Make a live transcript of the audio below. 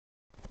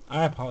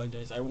I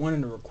apologize. I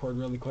wanted to record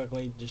really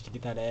quickly just to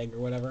get that egg or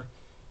whatever.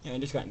 Yeah, I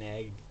just got an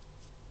egg.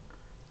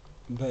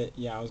 But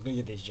yeah, I was gonna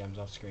get these gems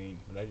off screen,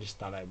 but I just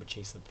thought I would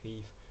chase the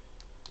thief.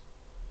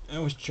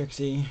 That was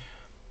Trixie.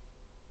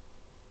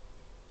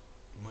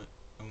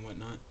 And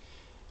whatnot.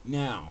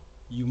 Now,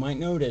 you might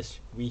notice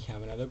we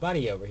have another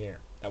buddy over here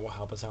that will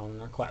help us out on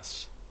our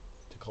quest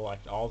to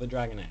collect all the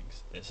dragon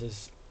eggs. This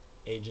is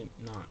Agent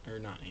 9, or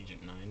not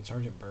Agent 9,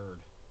 Sergeant Bird.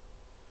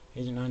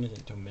 Agent 9 isn't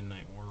until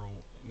Midnight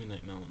World,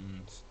 Midnight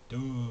Mountains.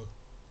 Duh.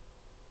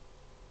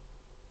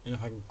 And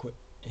if I can quit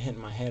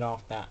hitting my head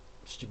off that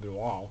stupid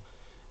wall.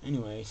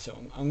 Anyway, so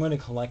I'm going to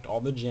collect all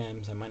the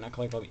gems. I might not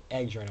collect all the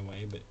eggs right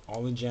away, but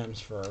all the gems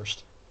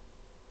first.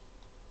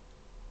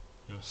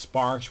 You know,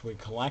 Sparks would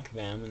collect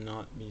them and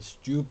not be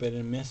stupid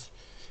and miss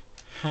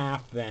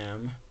half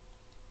them.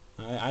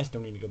 I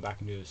still need to go back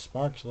and do the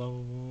Sparks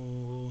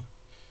level.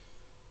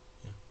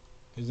 Yeah.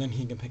 Because then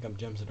he can pick up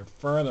gems that are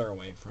further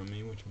away from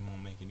me, which will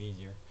make it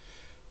easier.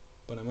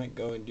 But I might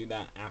go and do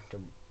that after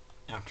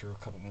a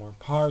couple more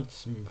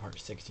parts, maybe part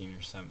 16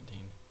 or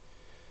 17.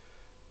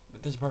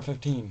 But this is part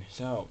 15,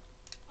 so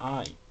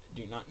I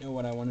do not know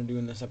what I want to do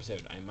in this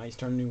episode. I might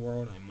start a new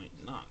world, I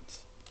might not.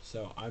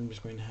 So I'm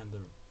just going to have to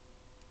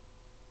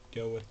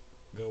go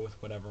with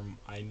whatever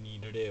I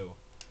need to do.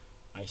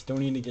 I still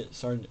need to get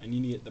started. I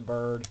need to get the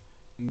bird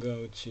and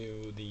go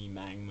to the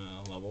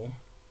magma level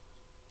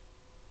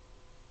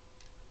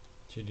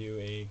to do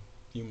a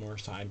few more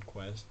side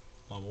quest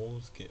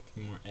levels, get a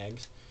few more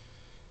eggs.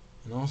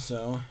 And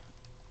also,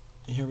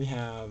 here we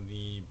have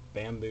the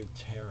bamboo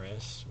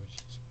terrace, which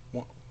is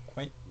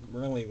quite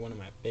really one of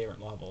my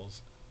favorite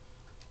levels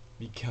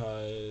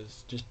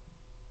because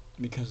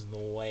of the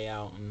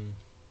layout, and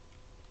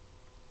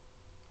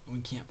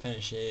we can't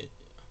finish it.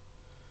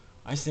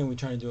 I say we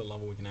try to do a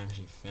level we can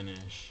actually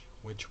finish,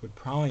 which would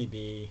probably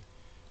be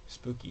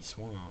Spooky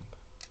Swamp.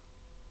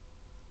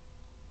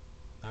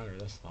 That or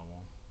this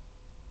level.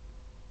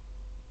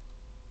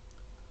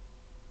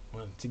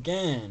 Once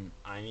again,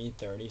 I need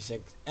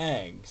 36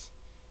 eggs.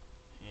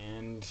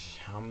 And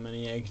how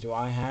many eggs do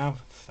I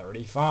have?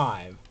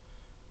 35.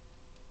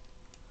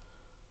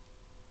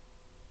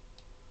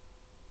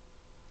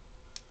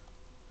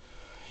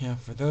 Yeah,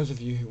 for those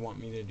of you who want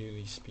me to do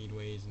these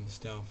speedways and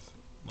stuff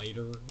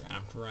later,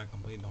 after I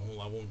complete the whole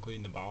level,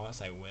 including the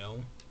boss, I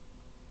will.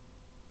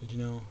 But you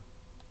know,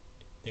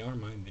 they are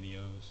my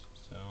videos,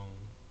 so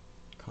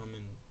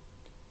comment.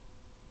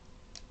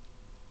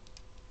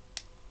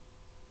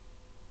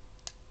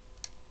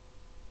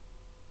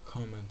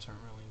 Comments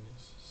aren't really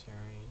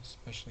necessary,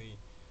 especially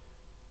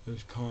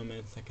those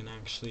comments that can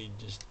actually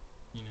just,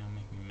 you know,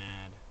 make me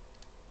mad.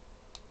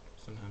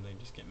 Sometimes I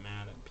just get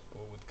mad at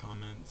people with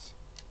comments.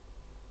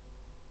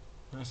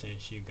 I'm not saying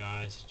it's you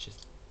guys, it's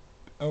just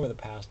over the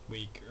past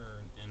week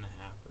and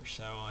a half or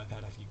so, I've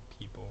had a few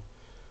people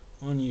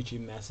on YouTube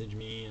message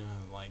me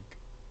like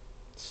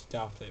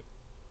stuff that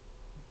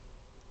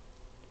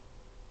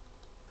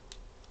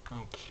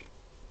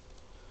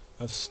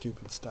of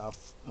stupid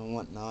stuff and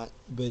whatnot.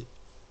 But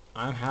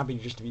I'm happy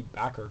just to be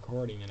back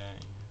recording today,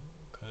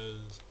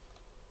 because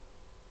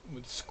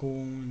with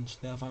school and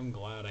stuff, I'm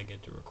glad I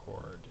get to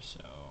record.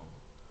 So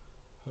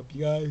hope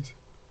you guys.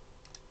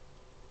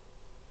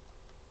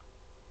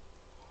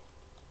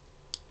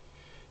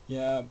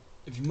 Yeah,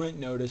 if you might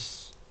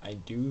notice, I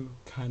do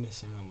kind of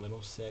sound a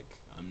little sick.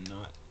 I'm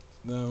not,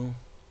 though.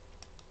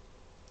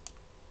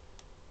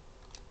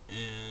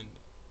 And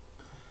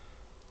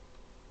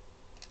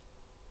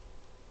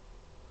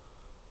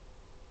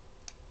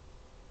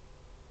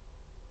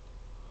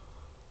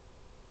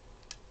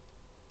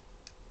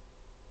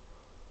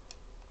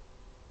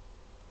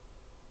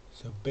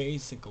so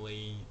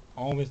basically,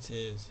 all this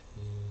is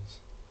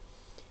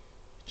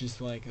just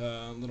like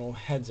a little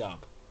heads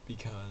up,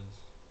 because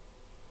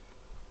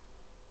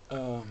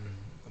a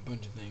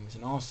bunch of things.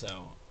 And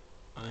also,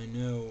 I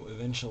know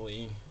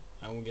eventually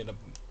I will get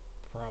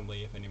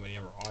probably, if anybody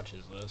ever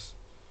watches this,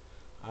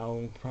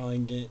 I'll probably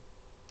get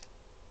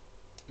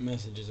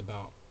messages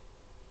about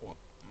what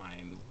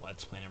my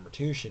Let's Play number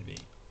 2 should be.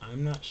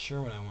 I'm not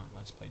sure what I want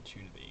Let's Play 2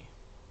 to be.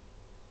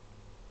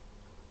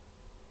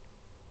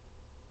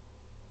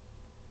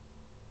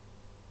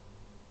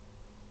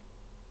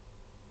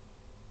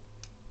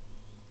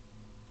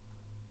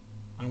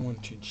 I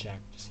want to check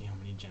to see how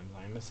many gems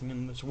I'm missing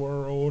in this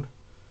world.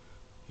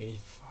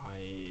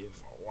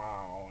 85.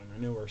 Wow, and I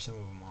know where some of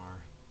them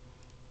are.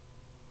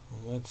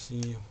 Well, let's see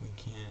if we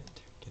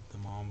can't get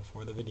them all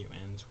before the video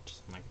ends, which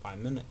is in like 5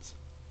 minutes.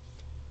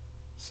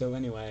 So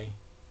anyway,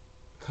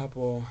 a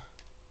couple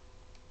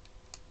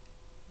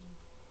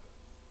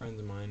friends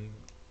of mine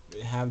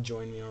have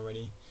joined me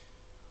already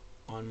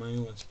on my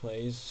Let's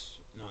Plays.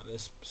 Not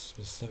this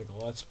specific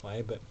Let's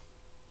Play, but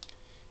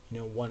you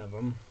know, one of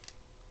them,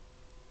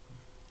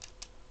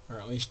 or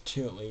at least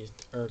two,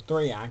 or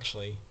three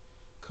actually.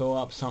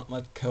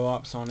 Let's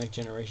co-op Sonic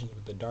Generations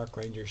with the Dark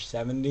Ranger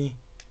 70,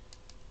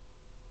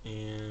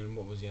 and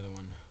what was the other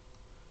one?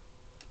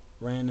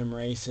 Random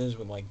races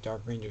with like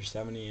Dark Ranger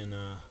 70 and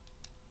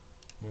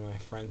one of my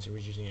friends who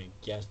was using a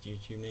guest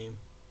YouTube name.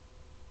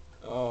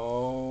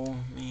 Oh,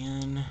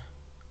 man.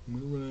 We're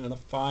running out of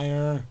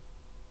fire.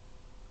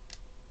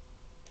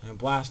 I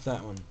blast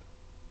that one.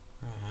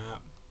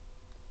 Crap.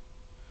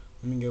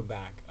 Let me go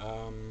back.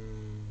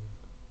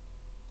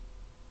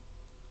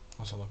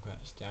 Also look at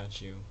that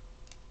statue.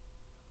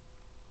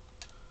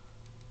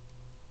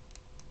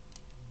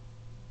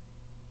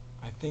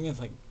 I think it's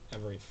like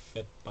every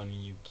 5th bunny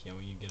you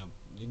kill, you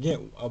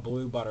get a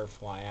blue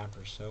butterfly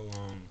after so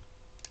long.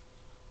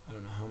 I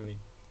don't know how many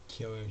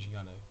kills you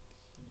gotta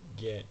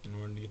get in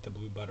order to get the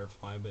blue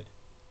butterfly, but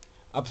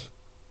up.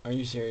 Are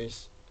you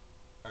serious?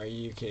 Are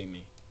you kidding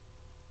me?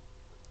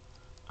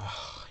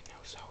 Oh, I know,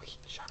 Zoe.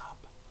 Shut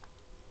up.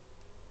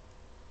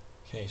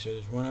 Okay, so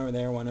there's one over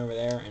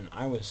there, and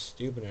I was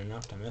stupid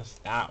enough to miss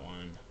that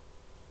one.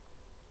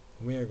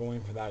 We are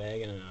going for that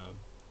egg in a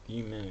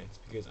few minutes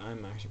because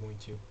I'm actually going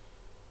to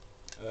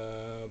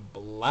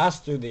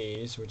blast through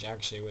these, which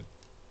actually with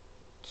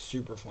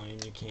super flame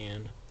you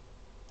can,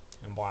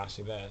 and blast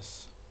through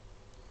this.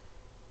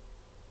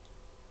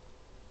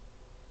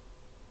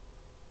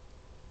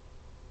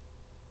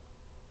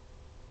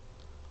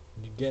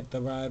 You get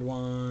the red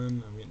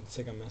one. I'm getting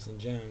sick of missing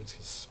gems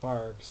because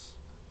sparks.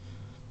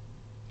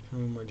 How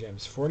many more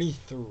gems?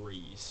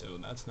 43, so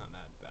that's not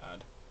that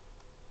bad.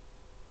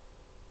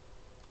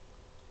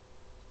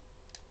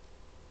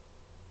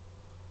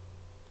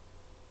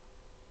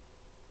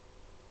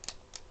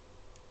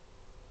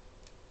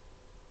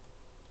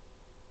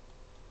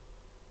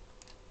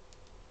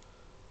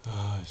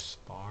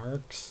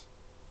 Sparks.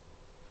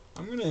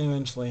 I'm gonna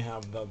eventually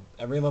have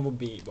every level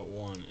beat but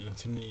one, and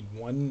it's gonna need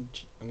one.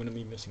 I'm gonna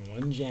be missing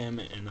one gem,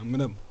 and I'm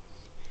gonna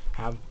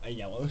have a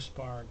yellow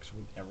sparks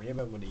with every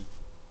ability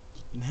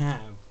you can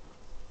have.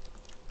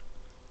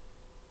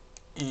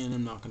 And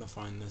I'm not gonna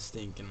find this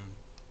stinking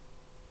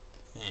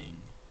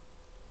thing.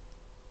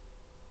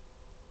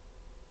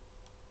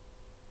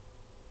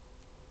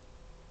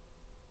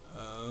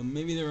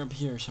 Maybe they're up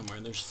here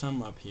somewhere. There's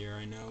some up here.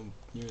 I know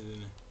near the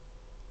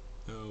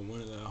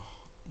one of the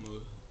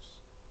most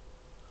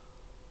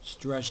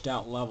stretched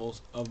out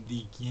levels of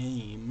the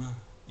game,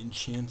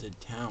 Enchanted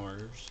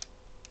Towers.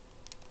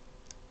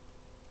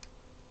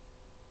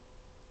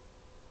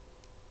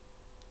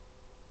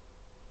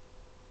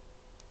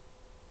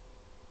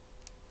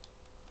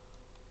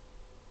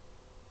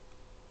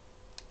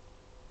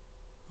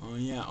 Oh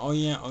yeah, oh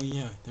yeah, oh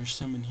yeah. There's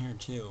some in here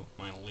too.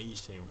 My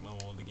least favorite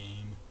level of the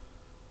game.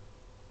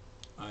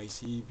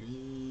 Icy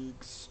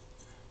Bricks.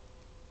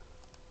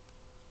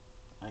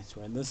 I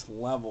swear, this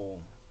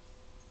level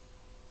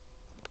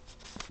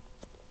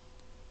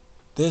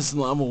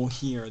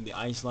here, the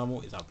ice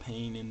level, is a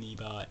pain in the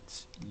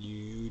butt.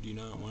 You do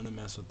not want to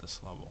mess with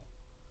this level.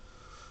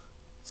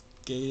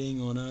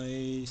 Skating on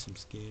ice, I'm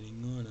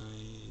skating on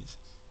ice.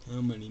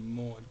 How many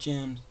more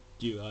gems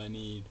do I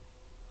need?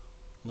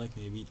 Like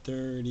maybe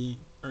 30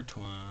 or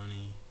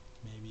 20,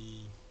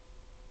 maybe.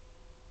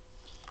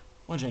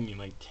 Which I need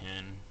like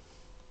 10.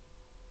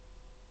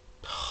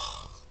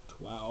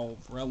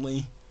 12,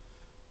 really?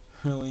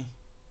 Really?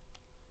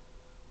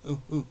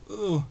 Ooh, ooh,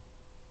 ooh.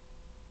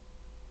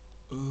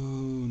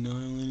 Ooh, now I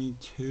only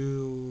need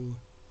 2.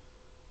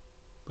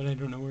 But I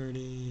don't know where it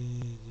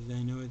is.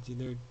 I know it's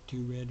either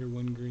 2 red or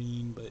 1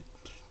 green, but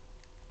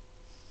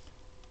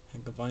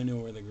heck if I know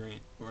where this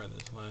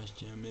last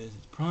gem is.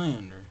 It's probably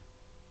under.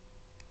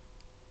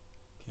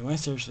 Okay, am I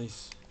seriously...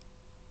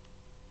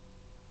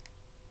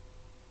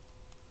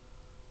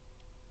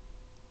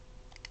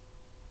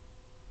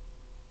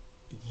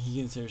 He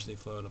can seriously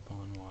float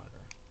upon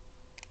water.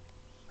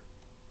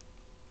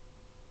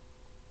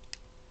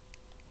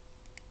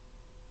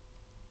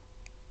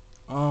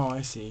 Oh,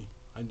 I see.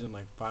 I did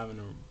like 5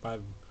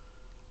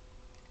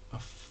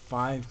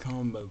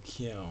 combo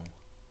kill.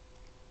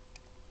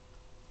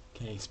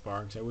 Okay,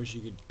 Sparks, I wish you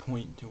could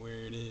point to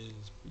where it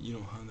is, but you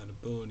don't have that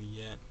ability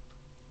yet.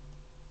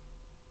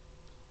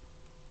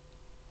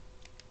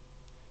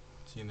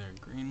 It's either a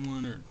green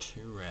one or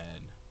 2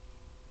 red.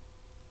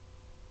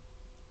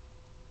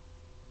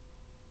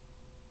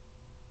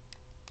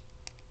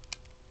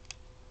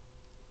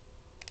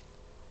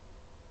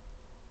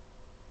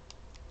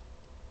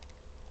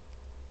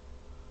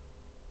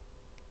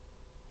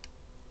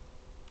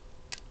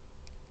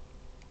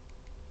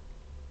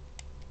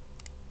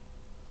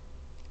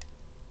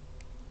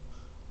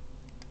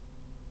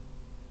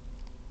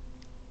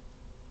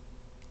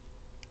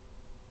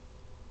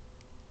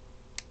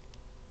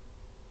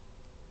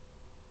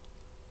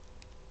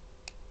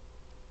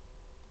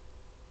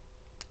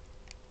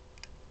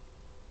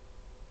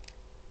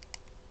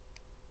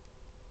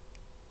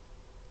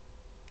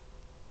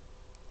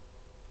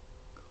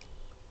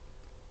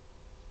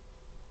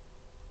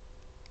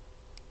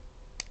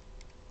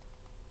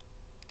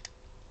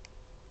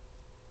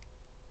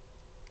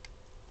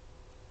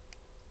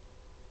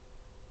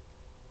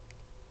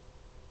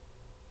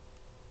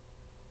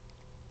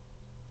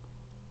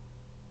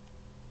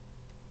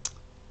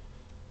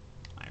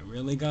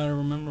 Really gotta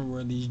remember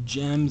where these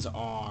gems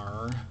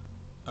are.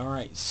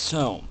 Alright,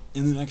 so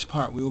in the next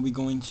part we will be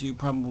going to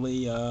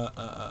probably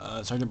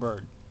Sergeant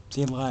Bird.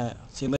 See you later.